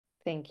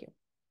Thank you.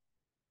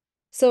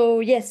 So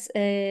yes,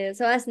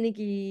 so as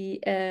Nikki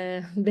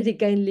very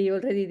kindly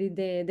already did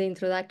the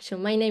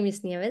introduction, my name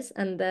is Nieves,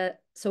 and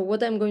so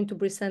what I'm going to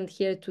present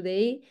here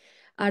today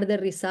are the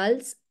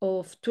results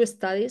of two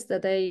studies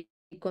that I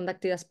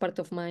conducted as part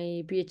of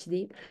my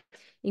PhD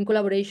in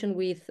collaboration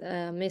with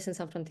Médecins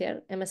Sans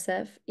Frontières,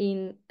 MSF,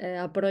 in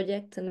a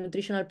project, a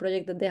nutritional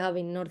project that they have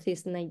in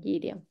Northeast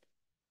Nigeria.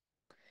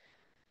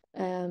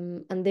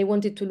 And they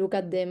wanted to look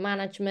at the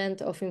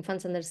management of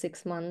infants under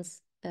 6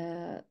 months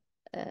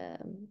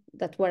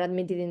that were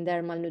admitted in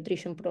their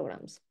malnutrition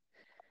programs.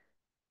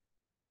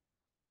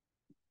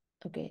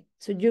 Okay,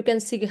 so you can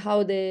see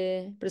how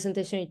the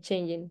presentation is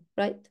changing,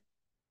 right?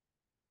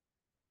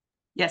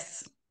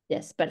 Yes.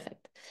 Yes,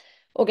 perfect.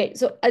 Okay,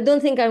 so I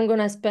don't think I'm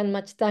gonna spend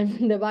much time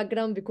in the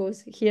background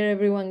because here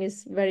everyone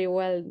is very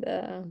well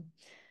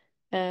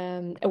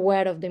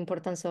aware of the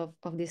importance of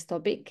this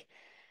topic.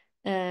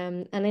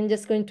 And I'm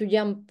just going to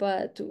jump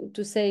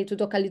to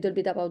talk a little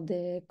bit about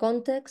the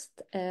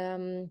context.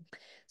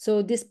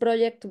 So this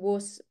project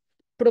was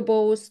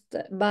proposed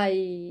by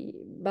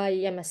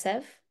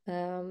MSF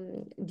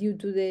due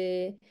to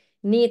the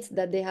needs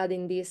that they had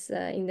in this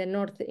in the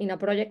north in a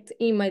project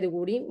in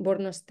Maiduguri,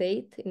 Borno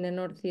State, in the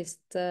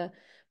northeast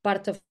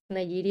part of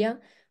Nigeria,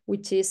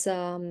 which is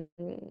a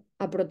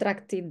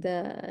protracted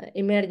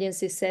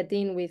emergency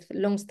setting with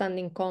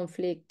long-standing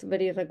conflict,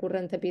 very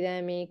recurrent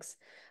epidemics,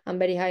 and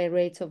very high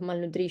rates of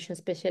malnutrition,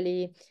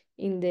 especially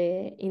in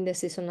the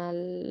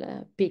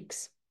seasonal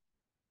peaks.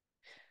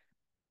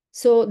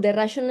 So the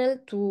rationale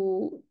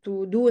to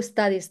do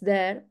studies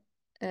there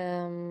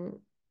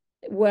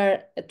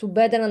were to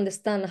better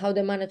understand how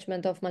the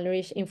management of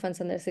malnourished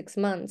infants under 6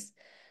 months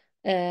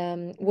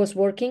was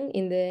working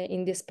in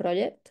this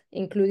project,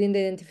 including the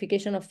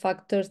identification of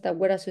factors that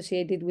were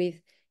associated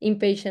with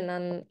inpatient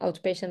and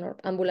outpatient or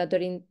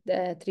ambulatory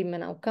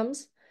treatment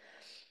outcomes,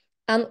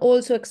 and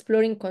also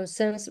exploring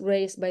concerns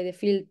raised by the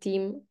field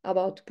team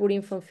about poor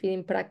infant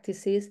feeding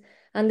practices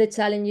and the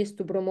challenges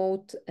to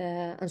promote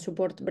and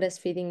support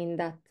breastfeeding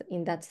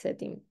in that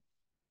setting.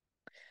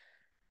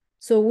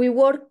 So we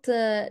worked,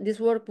 this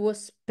work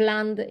was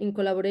planned in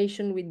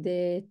collaboration with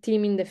the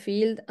team in the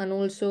field and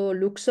also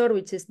Luxor,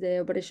 which is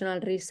the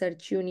operational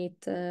research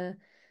unit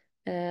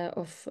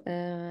of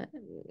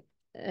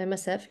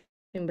MSF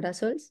in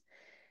Brussels.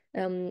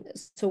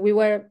 So we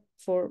were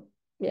for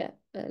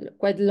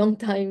quite a long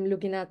time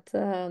looking at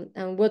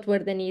and what were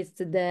the needs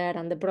there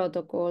and the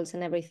protocols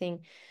and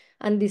everything,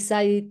 and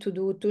decided to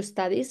do two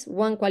studies.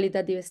 One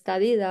qualitative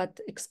study that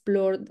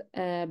explored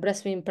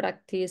breastfeeding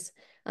practice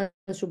and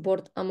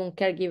support among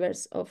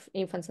caregivers of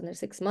infants under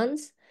 6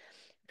 months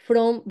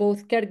from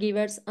both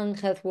caregivers and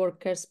health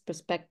workers'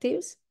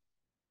 perspectives.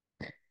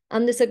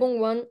 And the second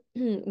one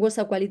was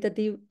a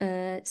qualitative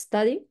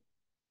study,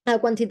 a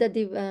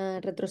quantitative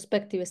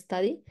retrospective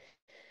study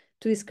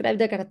to describe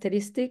the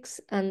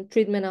characteristics and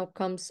treatment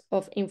outcomes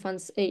of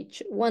infants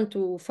aged 1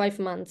 to 5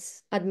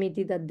 months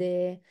admitted at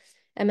the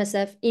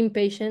MSF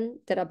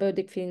inpatient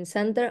therapeutic feeding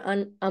center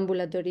and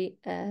ambulatory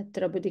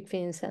therapeutic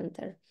feeding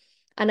center,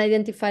 and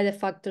identify the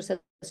factors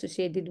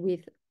associated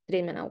with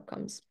treatment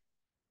outcomes.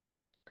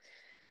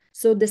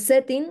 So the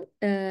setting,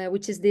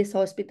 which is this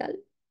hospital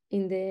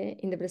in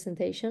the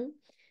presentation,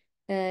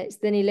 is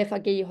the Nieves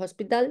Amat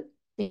Hospital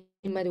in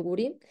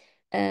Maiduguri.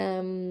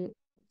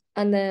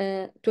 And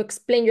to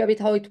explain you a bit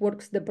how it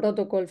works, the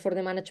protocol for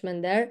the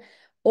management there,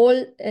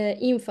 all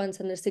infants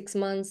under 6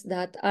 months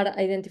that are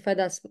identified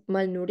as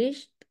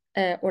malnourished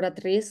or at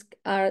risk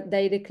are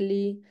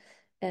directly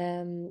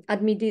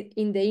admitted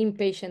in the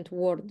inpatient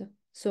ward.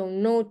 So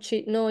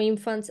no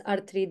infants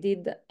are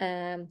treated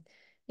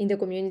in the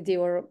community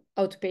or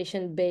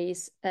outpatient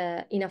base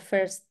in a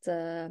first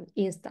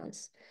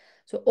instance.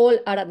 So all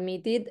are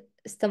admitted,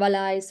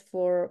 stabilized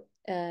for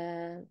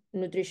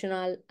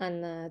nutritional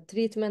and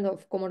treatment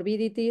of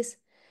comorbidities.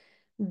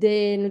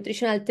 The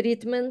nutritional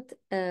treatment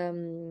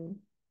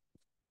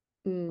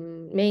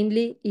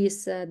mainly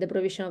is the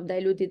provision of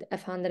diluted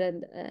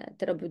F100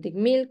 therapeutic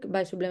milk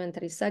by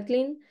supplementary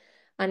suckling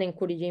and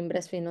encouraging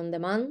breastfeeding on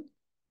demand.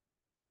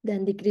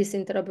 Then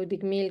decreasing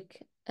therapeutic milk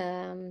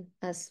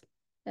as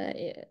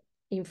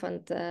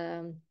infant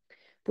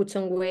puts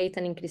on weight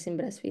and increasing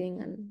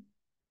breastfeeding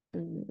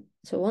and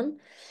so on.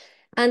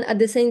 And at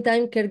the same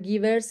time,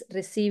 caregivers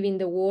receive in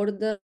the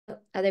ward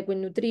adequate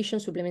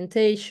nutritional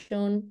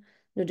supplementation,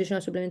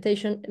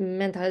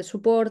 mental health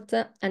support,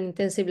 and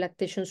intensive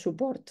lactation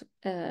support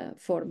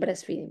for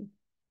breastfeeding.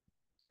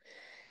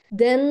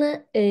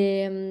 Then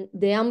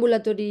the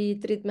ambulatory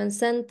treatment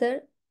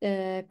center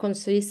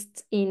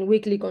consists in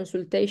weekly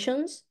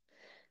consultations.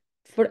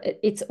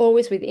 It's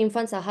always with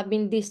infants that have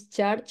been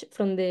discharged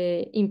from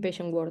the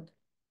inpatient ward.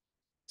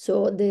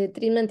 So the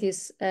treatment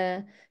is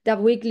they have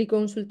weekly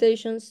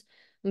consultations,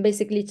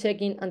 basically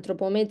checking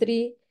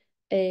anthropometry.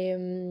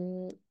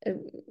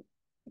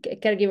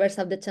 Caregivers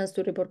have the chance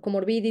to report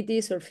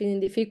comorbidities or feeding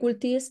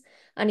difficulties,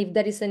 and if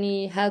there is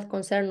any health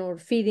concern or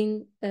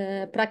feeding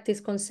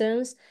practice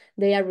concerns,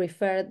 they are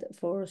referred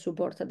for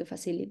support at the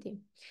facility.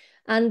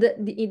 And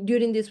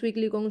during these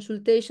weekly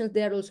consultations,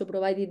 they are also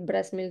provided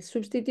breast milk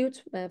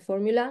substitutes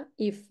formula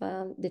if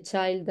the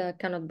child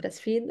cannot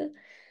breastfeed.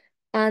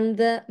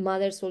 And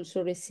mothers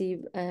also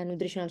receive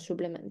nutritional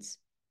supplements.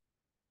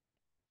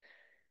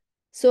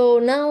 So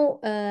now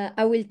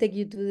I will take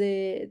you to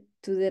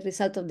the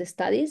result of the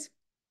studies.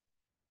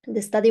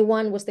 The study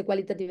one was the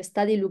qualitative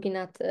study looking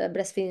at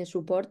breastfeeding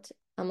support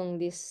among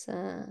this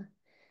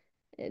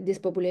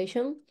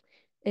population.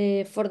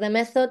 For the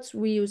methods,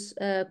 we use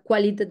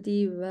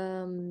qualitative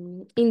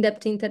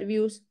in-depth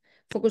interviews,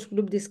 focus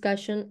group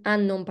discussion,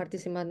 and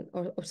non-participant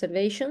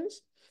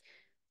observations.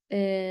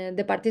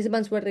 The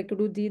participants were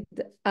recruited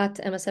at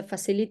MSF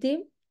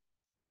facility,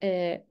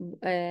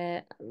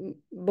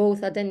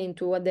 both attending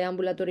to the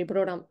ambulatory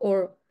program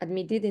or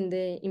admitted in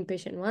the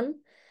inpatient one,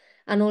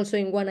 and also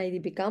in one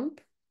IDP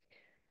camp.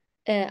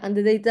 And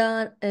the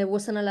data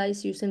was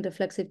analyzed using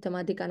reflexive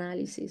thematic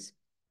analysis.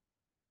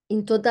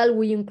 In total,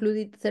 we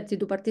included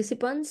 32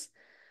 participants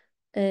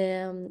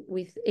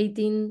with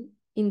 18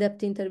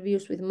 in-depth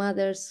interviews with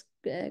mothers,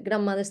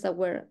 grandmothers that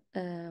were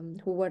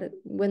who were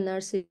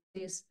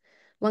nurses,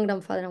 one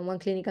grandfather and one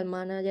clinical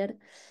manager.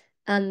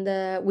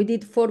 And we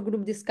did 4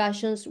 group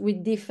discussions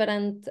with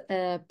different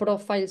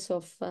profiles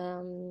of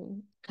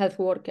health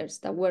workers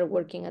that were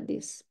working at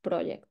this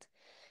project,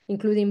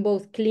 including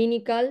both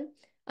clinical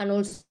and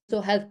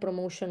also health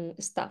promotion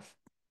staff.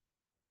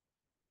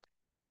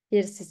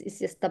 Here's is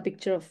just a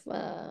picture of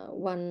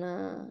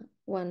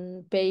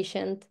one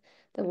patient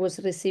that was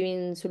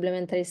receiving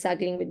supplementary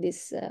suckling with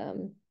this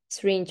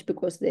syringe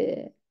because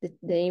the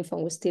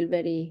infant was still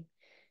very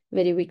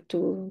weak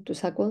to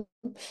suckle.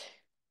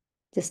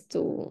 Just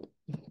to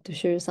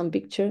show you some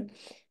picture.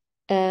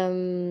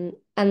 And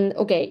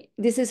okay,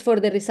 this is for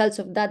the results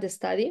of that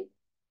study.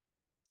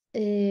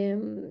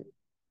 In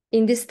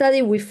this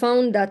study, we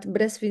found that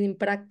breastfeeding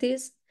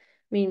practice,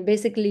 I mean,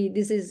 basically,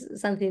 this is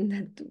something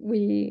that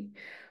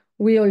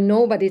we all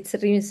know, but it's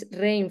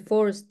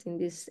reinforced in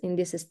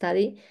this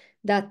study,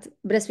 that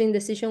breastfeeding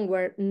decisions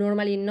were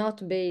normally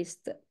not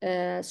based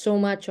so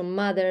much on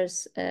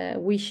mothers'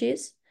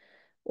 wishes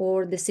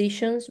or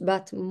decisions,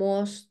 but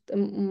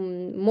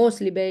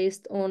mostly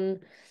based on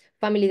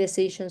family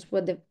decisions,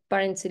 what the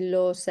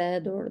parents-in-law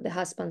said or the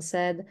husband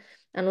said,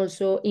 and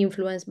also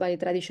influenced by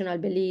traditional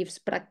beliefs,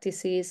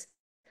 practices,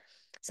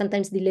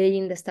 sometimes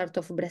delaying the start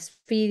of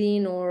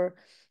breastfeeding or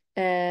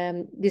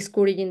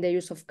discouraging the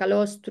use of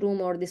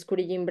colostrum or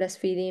discouraging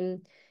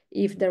breastfeeding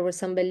if there were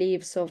some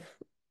beliefs of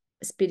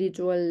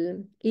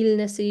spiritual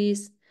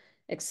illnesses,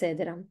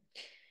 etc.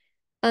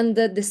 And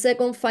the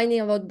second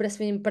finding about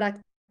breastfeeding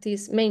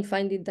practice, main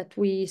finding that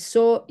we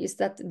saw is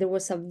that there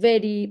was a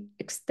very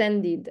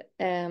extended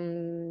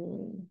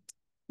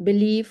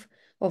belief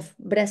of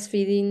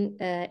breastfeeding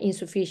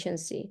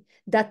insufficiency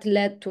that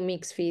led to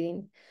mixed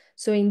feeding.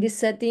 So in this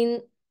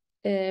setting,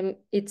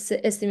 it's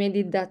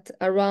estimated that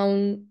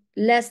around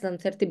less than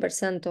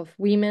 30% of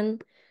women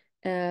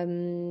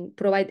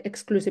provide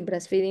exclusive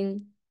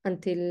breastfeeding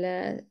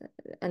until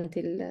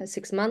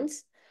 6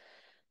 months.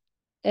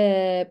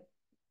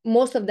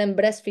 Most of them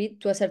breastfeed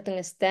to a certain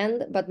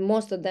extent, but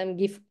most of them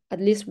give at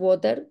least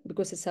water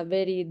because it's a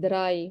very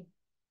dry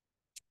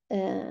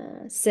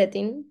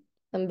setting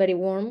and very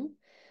warm.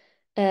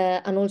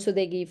 And also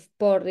they give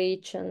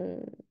porridge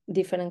and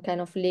different kind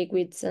of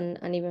liquids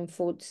and even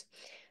foods.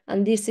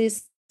 And this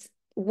is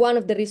one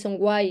of the reasons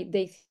why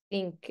they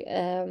think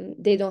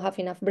they don't have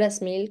enough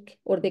breast milk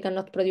or they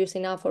cannot produce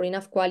enough or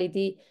enough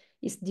quality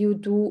is due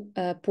to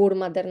poor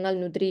maternal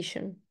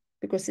nutrition,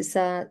 because it's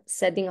a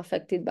setting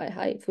affected by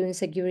high food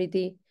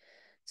insecurity.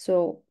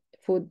 So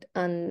food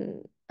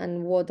and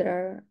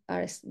water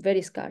are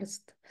very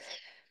scarce.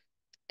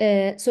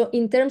 So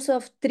in terms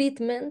of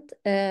treatment,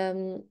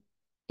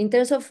 in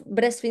terms of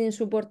breastfeeding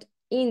support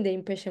in the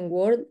inpatient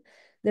ward,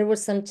 there were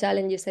some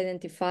challenges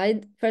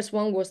identified. First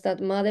one was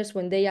that mothers,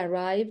 when they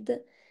arrived,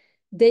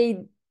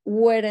 they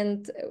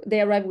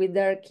arrived with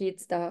their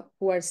kids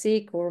who are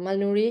sick or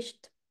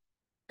malnourished,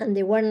 and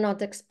they were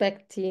not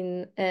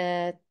expecting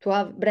to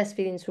have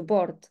breastfeeding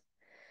support.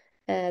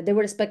 They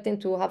were expecting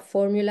to have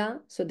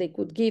formula so they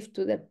could give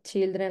to their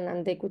children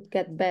and they could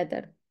get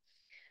better.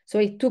 So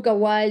it took a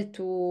while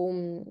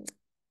to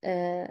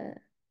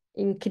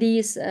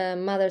increase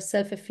mother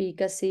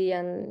self-efficacy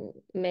and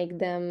make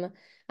them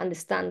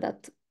understand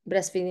that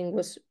breastfeeding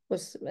was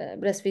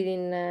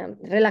breastfeeding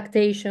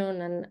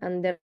relactation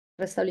and the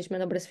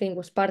establishment of breastfeeding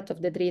was part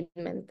of the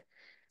treatment.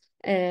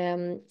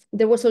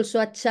 There was also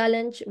a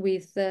challenge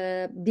with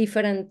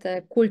different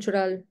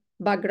cultural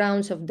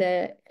backgrounds of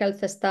the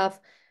health staff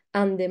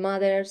and the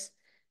mothers,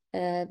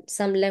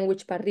 some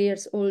language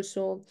barriers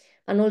also,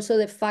 and also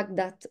the fact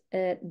that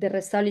the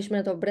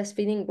reestablishment of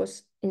breastfeeding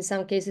was in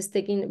some cases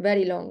taking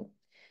very long,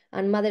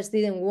 and mothers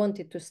didn't want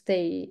it to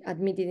stay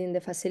admitted in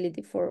the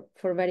facility for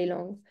very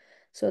long.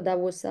 So that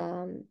was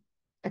a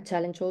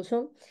challenge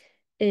also.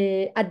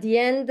 At the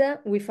end,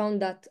 we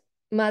found that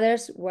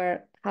mothers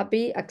were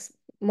happy.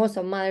 Most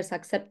of mothers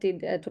accepted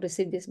to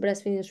receive this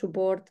breastfeeding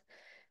support,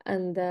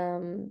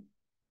 and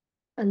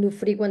and do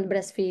frequent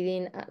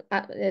breastfeeding,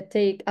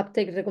 take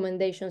uptake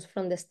recommendations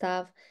from the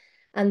staff.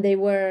 And they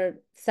were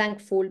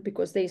thankful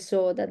because they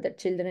saw that their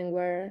children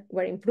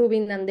were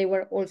improving, and they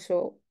were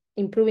also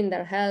improving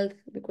their health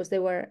because they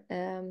were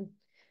in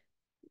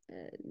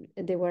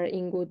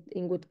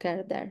good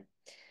care there.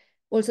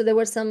 Also, there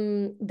were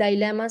some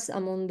dilemmas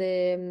among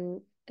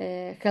the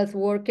health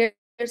workers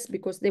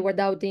because they were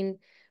doubting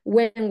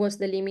when was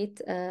the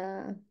limit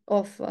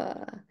of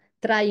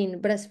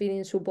trying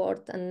breastfeeding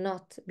support and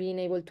not being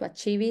able to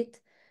achieve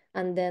it,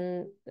 and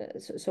then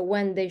so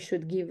when they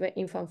should give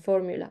infant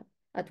formula,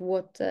 at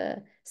what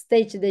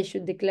stage they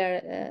should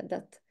declare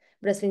that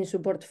breastfeeding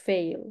support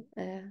fail,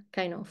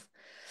 kind of.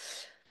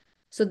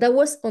 So that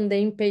was on the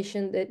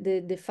inpatient,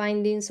 the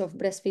findings of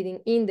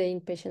breastfeeding in the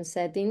inpatient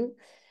setting.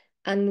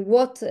 And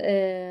what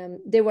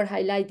they were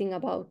highlighting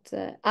about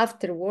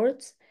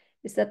afterwards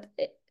is that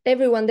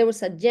there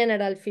was a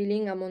general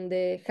feeling among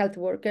the health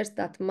workers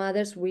that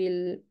mothers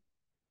will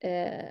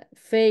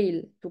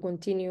fail to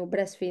continue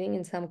breastfeeding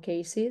in some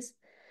cases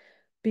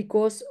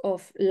because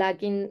of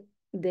lacking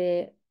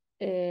the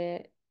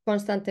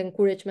constant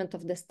encouragement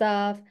of the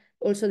staff,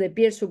 also the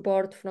peer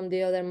support from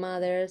the other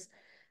mothers,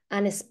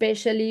 and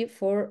especially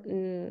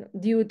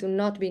due to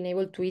not being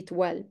able to eat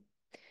well.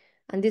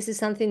 And this is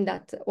something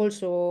that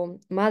also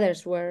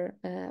mothers were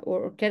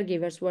or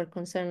caregivers were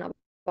concerned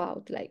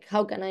about, like,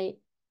 how can I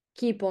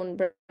keep on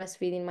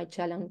breastfeeding my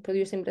child and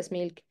producing breast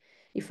milk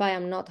if I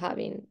am not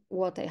having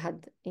what I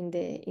had in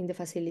the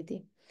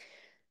facility?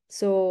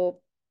 So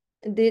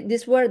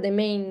these were the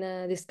main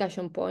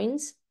discussion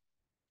points.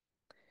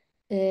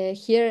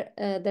 Here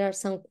there are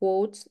some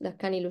quotes that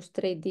can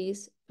illustrate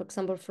this. For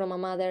example, from a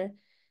mother: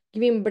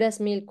 giving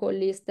breast milk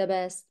only is the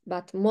best,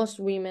 but most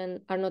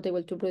women are not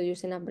able to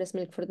produce enough breast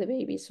milk for the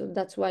baby. So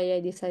that's why I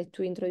decided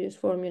to introduce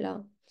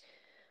formula.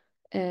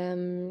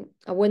 A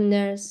wet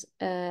nurse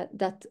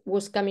that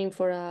was coming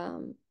for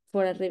a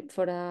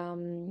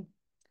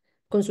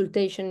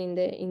consultation in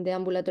the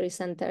ambulatory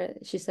center,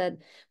 she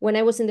said, when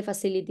I was in the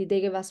facility, they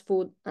gave us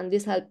food, and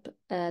this helped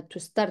to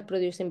start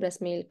producing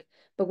breast milk.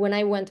 But when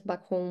I went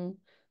back home,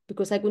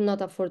 because I could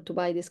not afford to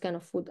buy this kind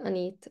of food and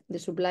eat, the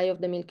supply of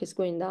the milk is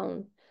going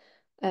down.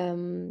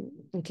 And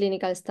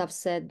clinical staff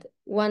said,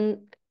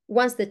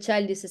 once the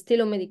child is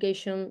still on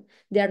medication,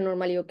 they are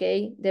normally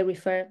okay. They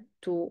refer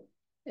to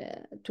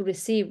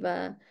receive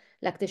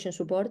lactation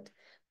support.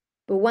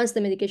 But once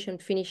the medication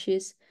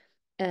finishes,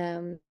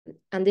 and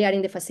they are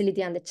in the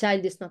facility and the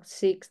child is not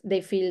sick, they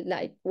feel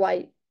like,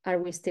 why are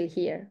we still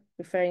here?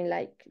 Referring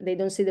like they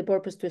don't see the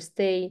purpose to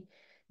stay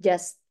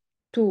just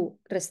to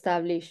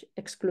reestablish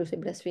exclusive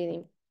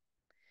breastfeeding.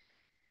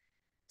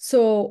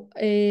 So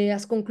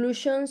as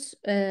conclusions,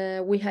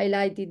 we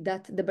highlighted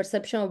that the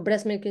perception of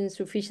breast milk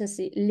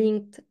insufficiency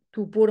linked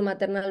to poor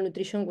maternal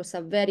nutrition was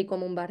a very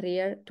common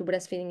barrier to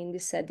breastfeeding in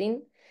this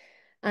setting.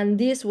 And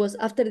this was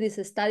after this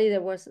study,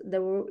 there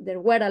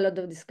were a lot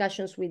of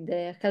discussions with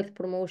the health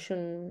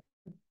promotion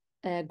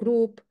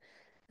group,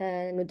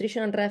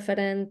 nutrition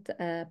referent,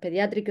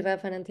 pediatric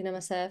referent in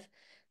MSF,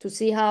 to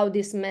see how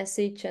this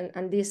message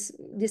and this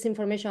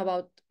information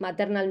about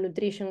maternal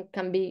nutrition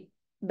can be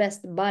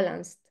best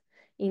balanced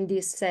in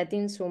this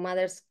setting so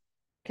mothers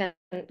can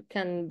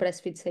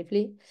breastfeed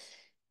safely.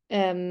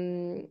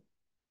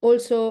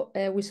 Also,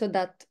 we saw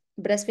that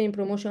breastfeeding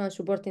promotion and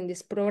support in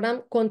this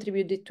program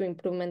contributed to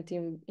improvement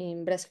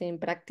in breastfeeding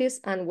practice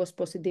and was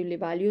positively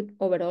valued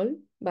overall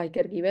by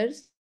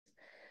caregivers.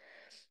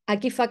 A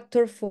key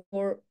factor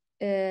for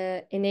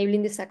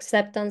enabling this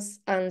acceptance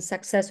and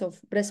success of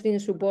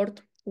breastfeeding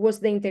support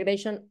was the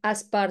integration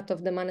as part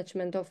of the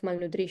management of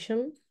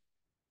malnutrition.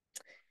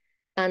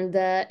 And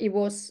it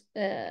was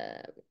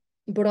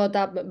brought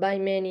up by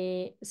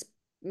many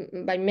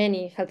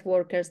health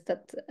workers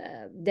that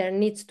there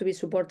needs to be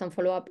support and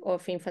follow-up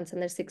of infants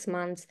under 6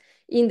 months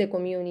in the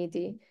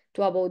community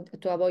to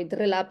avoid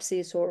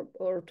relapses or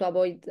to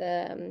avoid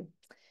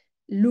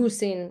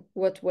losing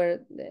what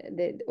were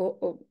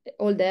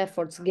all the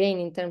efforts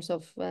gained in terms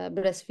of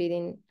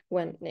breastfeeding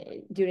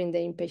during the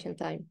inpatient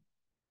time.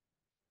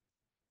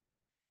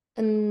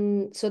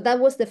 And so that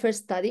was the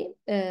first study,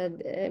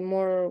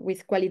 more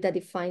with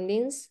qualitative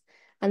findings.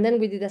 And then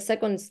we did a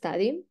second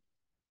study,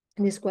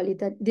 this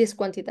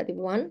quantitative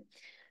one.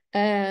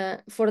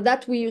 For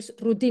that, we use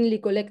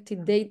routinely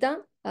collected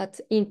data at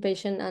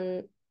inpatient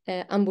and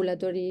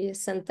ambulatory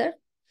center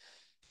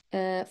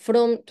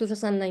from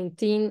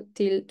 2019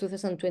 till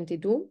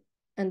 2022,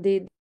 and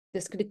did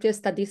descriptive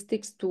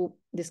statistics to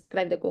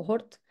describe the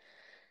cohort,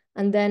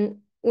 and then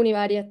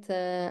univariate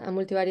and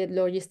multivariate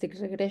logistic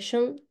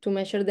regression to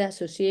measure the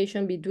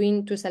association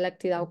between two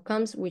selected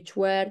outcomes, which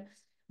were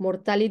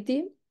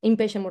mortality,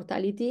 inpatient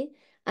mortality,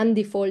 and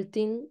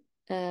defaulting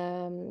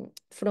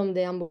from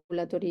the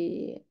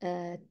ambulatory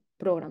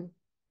program.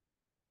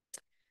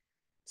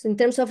 So in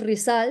terms of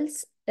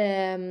results,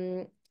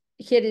 here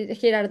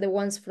are the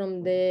ones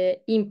from the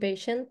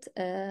inpatient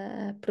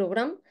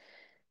program.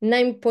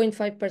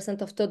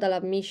 9.5% of total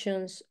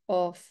admissions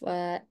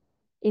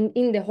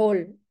in the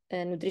whole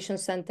nutrition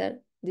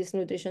center this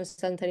nutrition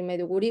center in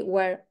Maiduguri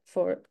were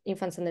for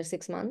infants under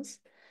 6 months.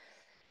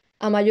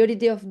 A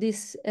majority of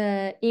these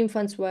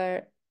infants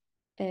were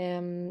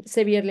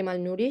severely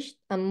malnourished,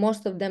 and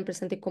most of them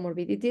presented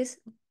comorbidities,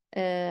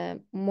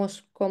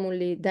 most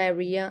commonly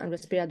diarrhea and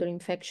respiratory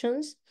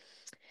infections.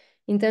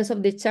 In terms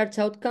of the chart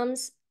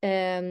outcomes,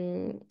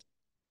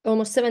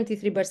 almost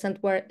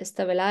 73% were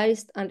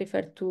stabilized and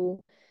referred to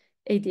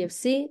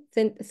ATFC,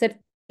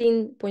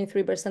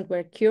 13.3%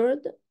 were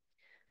cured.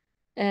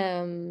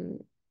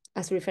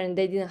 As referring,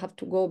 they didn't have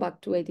to go back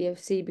to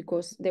ATFC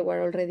because they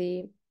were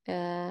already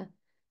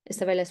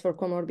stabilized for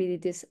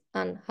comorbidities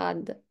and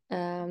had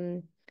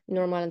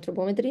normal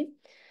anthropometry.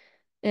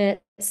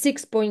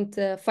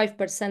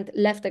 6.5%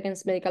 left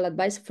against medical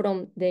advice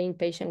from the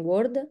inpatient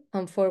ward,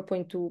 and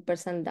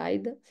 4.2%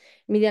 died.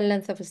 Median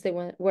length of stay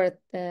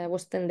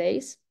was 10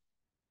 days.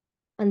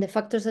 And the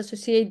factors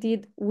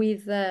associated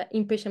with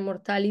inpatient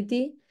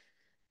mortality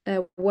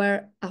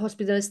were a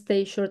hospital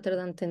stay shorter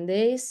than 10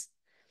 days.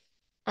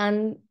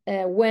 And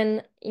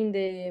when in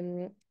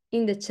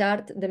the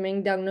chart, the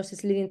main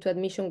diagnosis leading to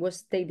admission was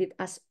stated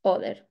as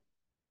other,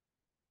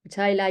 which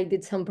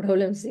highlighted some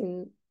problems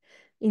in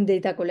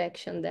data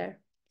collection there.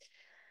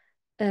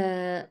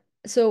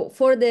 So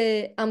for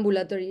the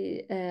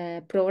ambulatory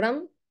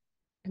program,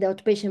 the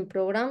outpatient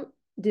program,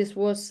 this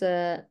was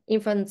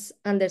infants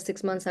under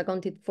 6 months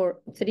accounted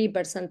for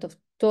 3% of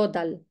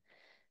total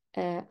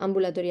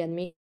ambulatory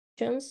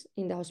admissions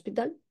in the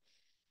hospital.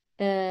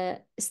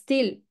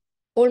 Still,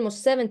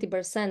 almost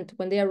 70%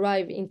 when they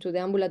arrive into the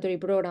ambulatory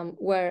program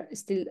were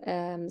still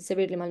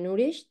severely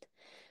malnourished,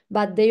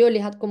 but they only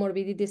had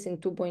comorbidities in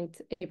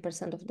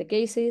 2.8% of the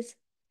cases.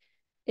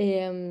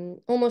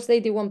 Almost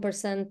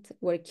 81%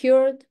 were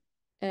cured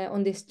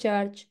on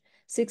discharge,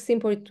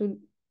 16.2%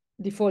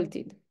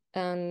 defaulted,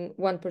 and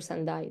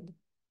 1% died.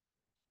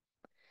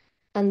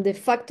 And the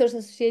factors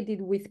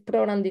associated with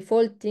program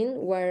defaulting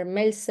were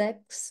male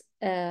sex,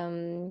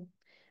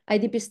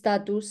 IDP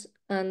status,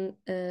 and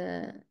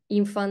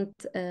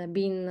infant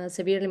being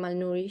severely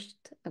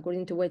malnourished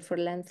according to weight for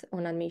length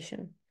on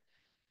admission.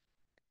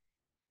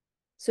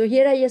 So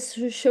here I just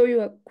show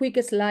you a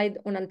quick slide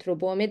on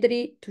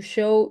anthropometry to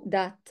show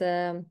that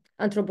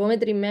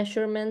anthropometry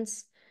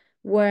measurements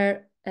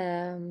were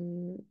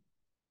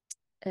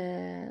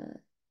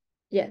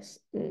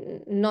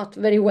not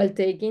very well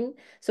taken.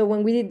 So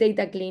when we did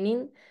data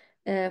cleaning,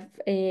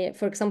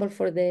 for example,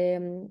 for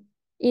the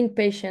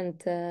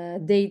inpatient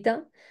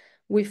data,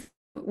 we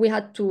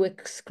had to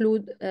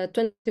exclude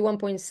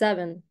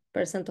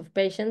 21.7% of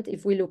patients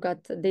if we look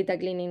at data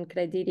cleaning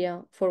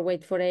criteria for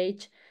weight for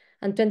age,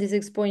 and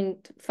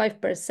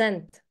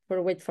 26.5%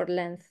 for weight for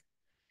length.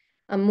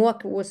 And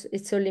MOAC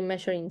it's only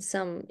measuring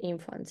some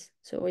infants,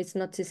 so it's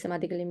not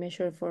systematically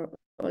measured for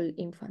all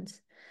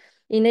infants.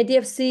 In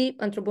ATFC,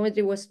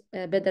 anthropometry was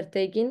better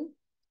taken,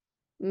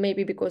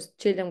 maybe because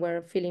children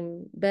were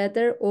feeling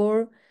better,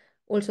 or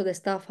also the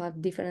staff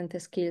have different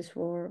skills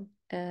for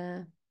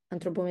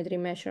anthropometry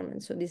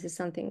measurements. So this is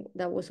something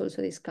that was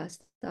also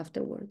discussed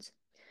afterwards.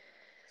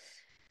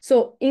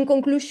 So in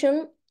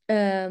conclusion,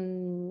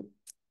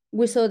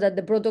 we saw that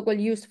the protocol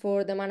used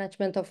for the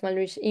management of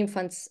malnourished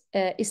infants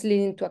is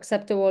leading to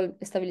acceptable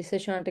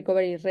stabilization and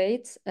recovery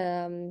rates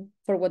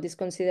for what is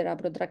considered a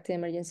protracted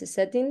emergency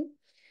setting.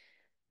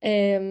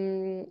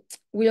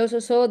 We also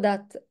saw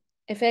that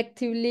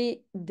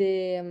effectively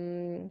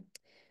the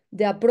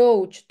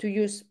approach to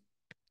use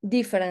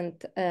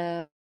different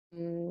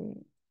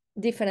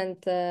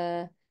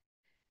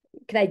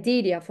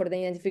criteria for the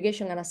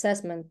identification and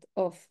assessment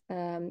of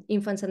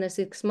infants under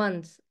 6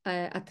 months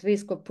at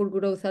risk of poor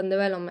growth and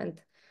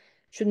development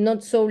should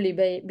not solely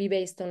be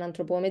based on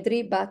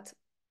anthropometry, but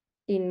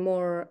in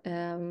more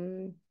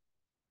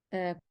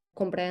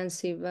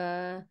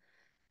comprehensive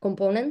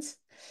components.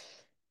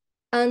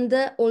 And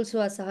also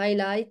as a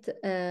highlight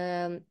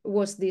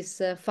was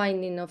this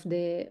finding of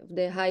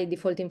the high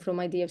defaulting from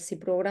IDFC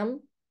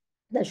program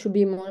that should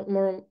be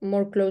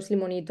more closely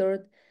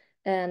monitored,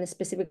 and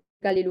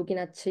specifically looking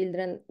at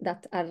children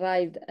that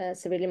arrived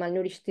severely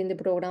malnourished in the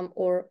program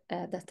or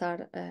that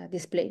are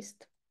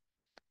displaced.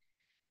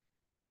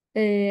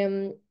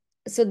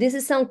 So this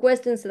is some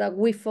questions that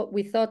we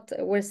thought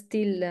were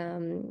still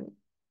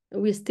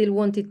we still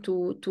wanted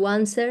to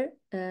answer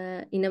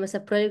in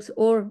MSF projects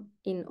or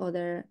in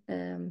other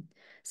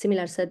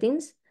similar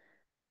settings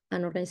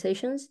and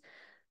organizations.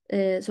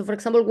 So for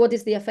example, what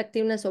is the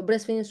effectiveness of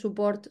breastfeeding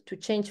support to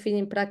change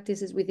feeding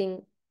practices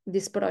within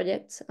these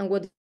projects, and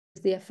what is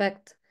the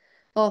effect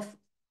of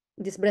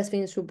this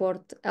breastfeeding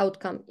support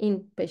outcome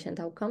in patient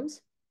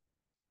outcomes?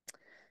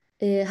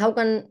 How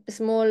can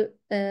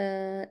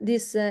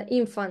these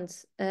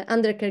infants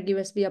under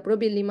caregivers be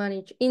appropriately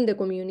managed in the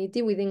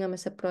community within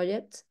MSF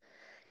projects?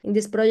 In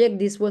this project,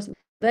 this was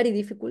very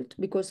difficult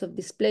because of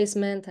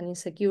displacement and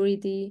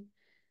insecurity,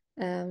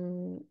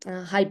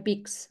 high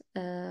peaks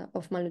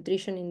of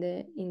malnutrition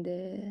in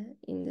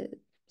the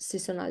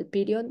seasonal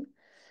period.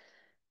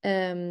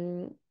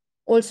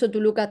 also to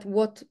look at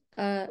what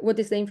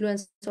is the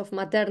influence of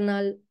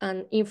maternal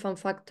and infant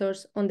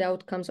factors on the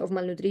outcomes of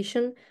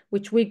malnutrition,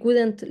 which we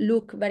couldn't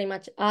look very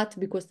much at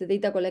because the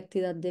data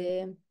collected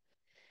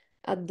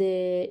at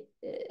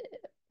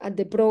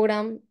the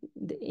program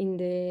in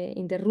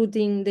the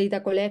routine data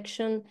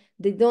collection,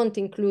 they don't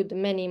include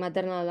many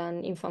maternal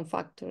and infant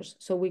factors,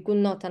 so we could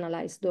not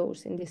analyze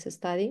those in this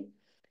study.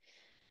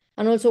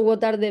 And also,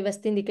 what are the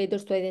best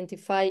indicators to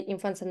identify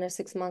infants under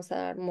 6 months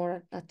that are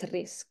more at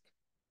risk?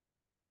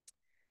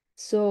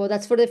 So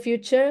that's for the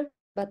future,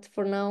 but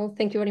for now,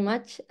 thank you very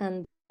much,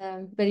 and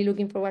I'm very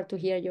looking forward to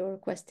hear your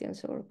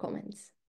questions or comments.